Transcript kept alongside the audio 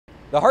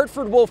The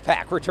Hartford Wolf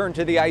Pack returned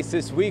to the ice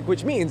this week,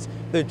 which means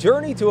the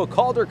journey to a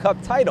Calder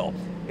Cup title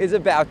is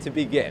about to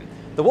begin.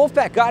 The Wolf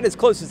Pack got as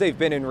close as they've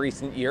been in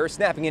recent years,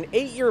 snapping an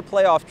 8-year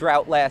playoff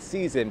drought last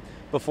season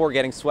before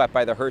getting swept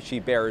by the Hershey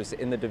Bears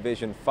in the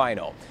division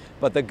final.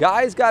 But the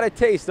guys got a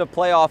taste of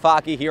playoff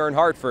hockey here in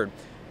Hartford,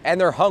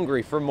 and they're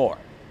hungry for more.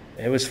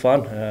 It was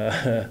fun.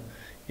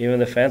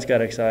 Even the fans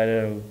got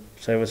excited.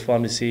 So it was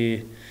fun to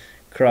see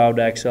crowd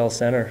XL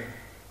Center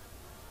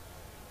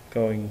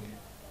going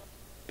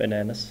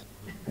bananas.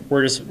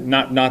 We're just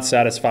not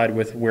satisfied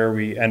with where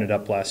we ended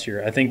up last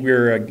year. I think we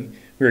were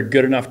a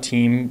good enough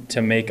team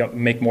to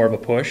make more of a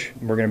push.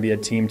 We're going to be a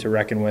team to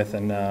reckon with,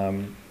 and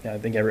I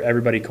think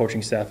everybody,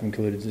 coaching staff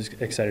included, is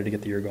excited to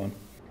get the year going.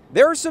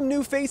 There are some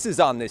new faces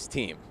on this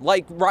team,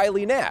 like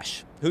Riley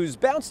Nash, who's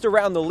bounced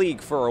around the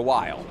league for a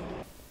while.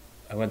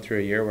 I went through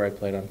a year where I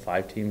played on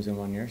 5 teams in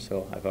 1 year,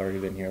 so I've already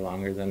been here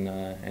longer than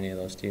any of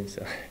those teams.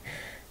 So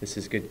this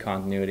is good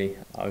continuity.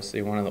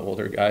 Obviously, one of the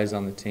older guys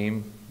on the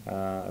team.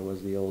 I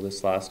was the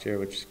oldest last year,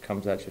 which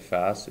comes at you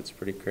fast. It's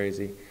pretty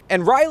crazy.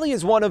 And Riley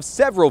is one of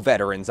several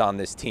veterans on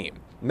this team,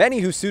 many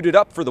who suited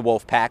up for the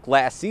Wolf Pack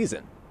last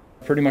season.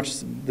 Pretty much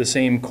the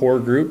same core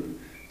group,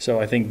 so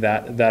I think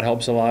that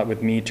helps a lot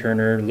with me,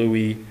 Turner,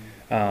 Louis,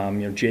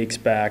 Jake's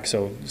back,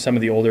 so some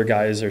of the older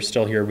guys are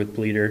still here with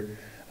Bleeder.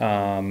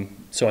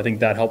 So I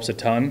think that helps a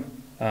ton.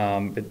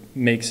 It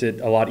makes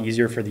it a lot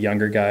easier for the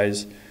younger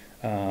guys,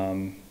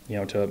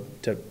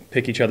 to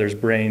pick each other's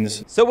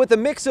brains. So with a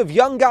mix of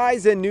young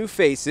guys and new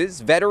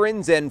faces,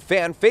 veterans and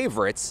fan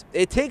favorites,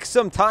 it takes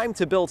some time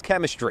to build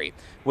chemistry,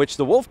 which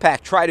the Wolf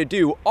Pack try to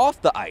do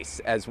off the ice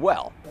as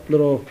well.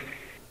 Little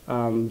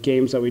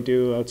games that we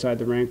do outside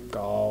the rink,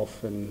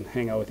 golf, and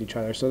hang out with each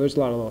other. So there's a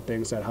lot of little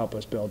things that help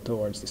us build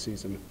towards the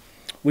season.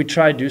 We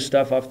try to do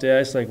stuff off the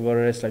ice, like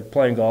whether it's like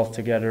playing golf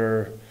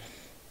together,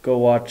 go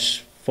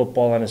watch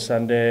football on a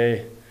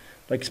Sunday,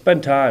 like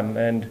spend time.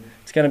 And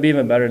it's going to be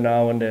even better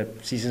now when the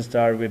season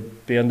starts. We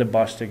be on the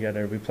bus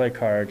together, we play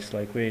cards,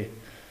 like we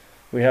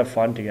have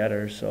fun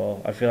together.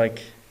 So I feel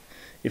like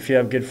if you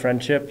have good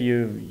friendship,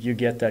 you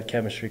get that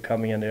chemistry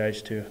coming on the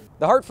ice too.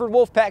 The Hartford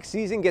Wolf Pack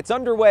season gets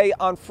underway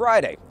on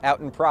Friday out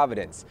in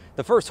Providence.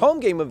 The first home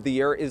game of the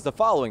year is the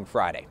following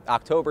Friday,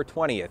 October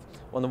 20th,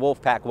 when the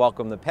Wolf Pack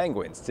welcome the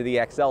Penguins to the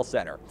XL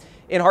Center.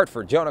 In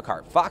Hartford, Jonah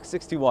Cart, Fox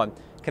 61,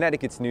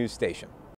 Connecticut's news station.